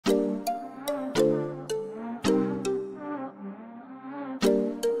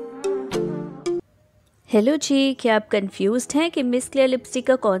Hello जी, क्या आप confused हैं कि मिस क्लेयर लिपस्टिक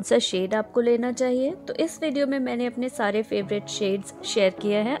का कौन सा शेड आपको लेना चाहिए? तो इस वीडियो में मैंने अपने सारे फेवरेट शेड्स शेयर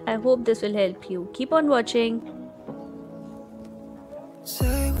किए हैं। I hope this will help you. Keep on watching.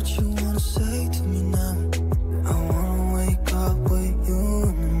 Say what you wanna say to me now. I wanna wake up with you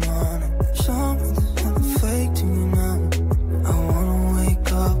in the morning. Show me there's nothing fake to me now. I wanna wake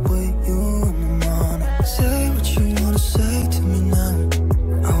up with you in the morning. Say what you wanna say to me now.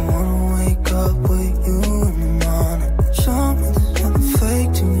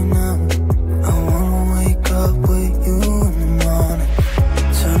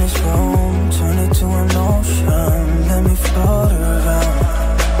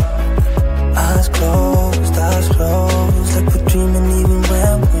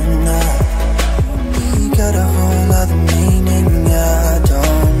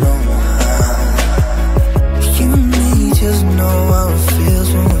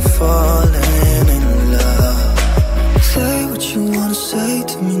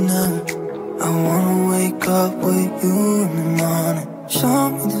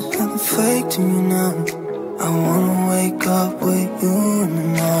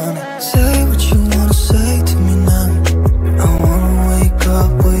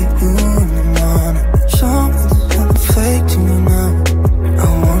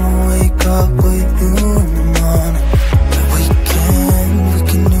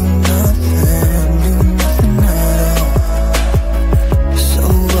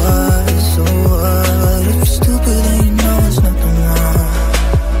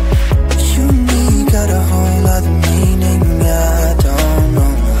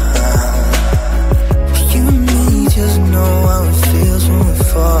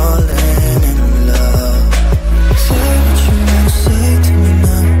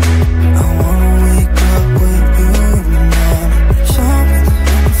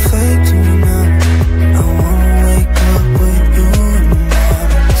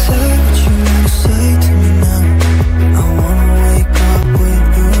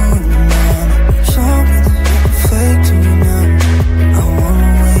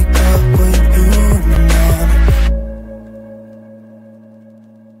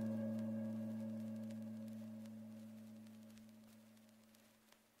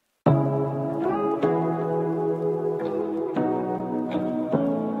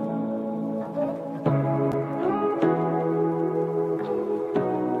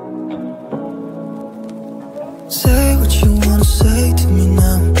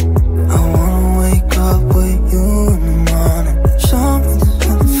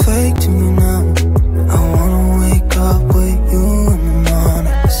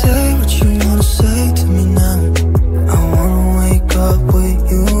 I wanna wake up with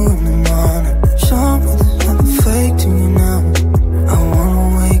you in the morning. Show me there's nothing fake to me now. I wanna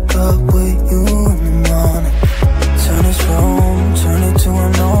wake up with you in the morning. Turn this room, turn it to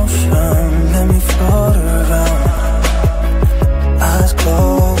an ocean. Let me float around. Eyes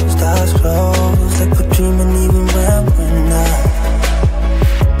closed.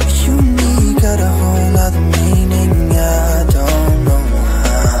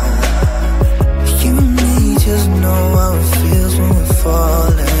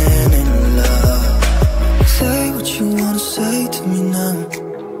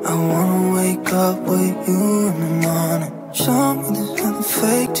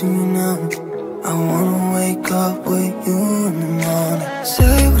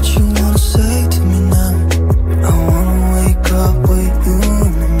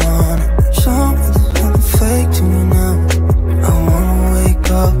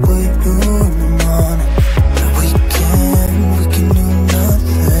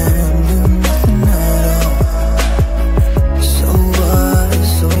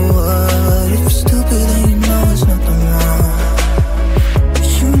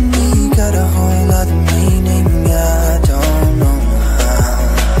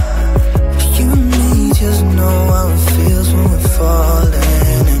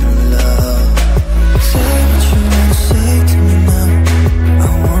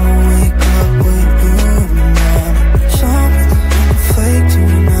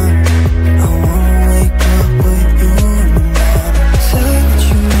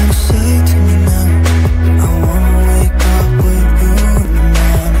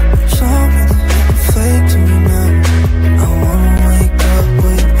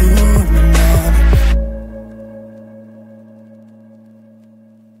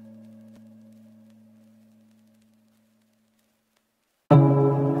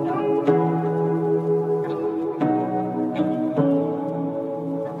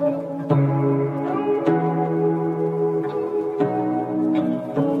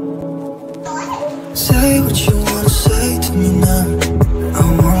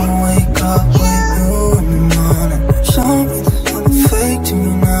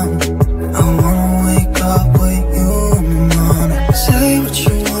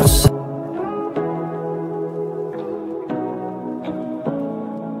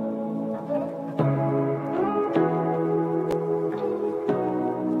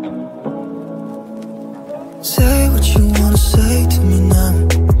 Say what you wanna say to me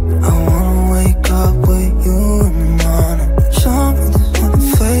now.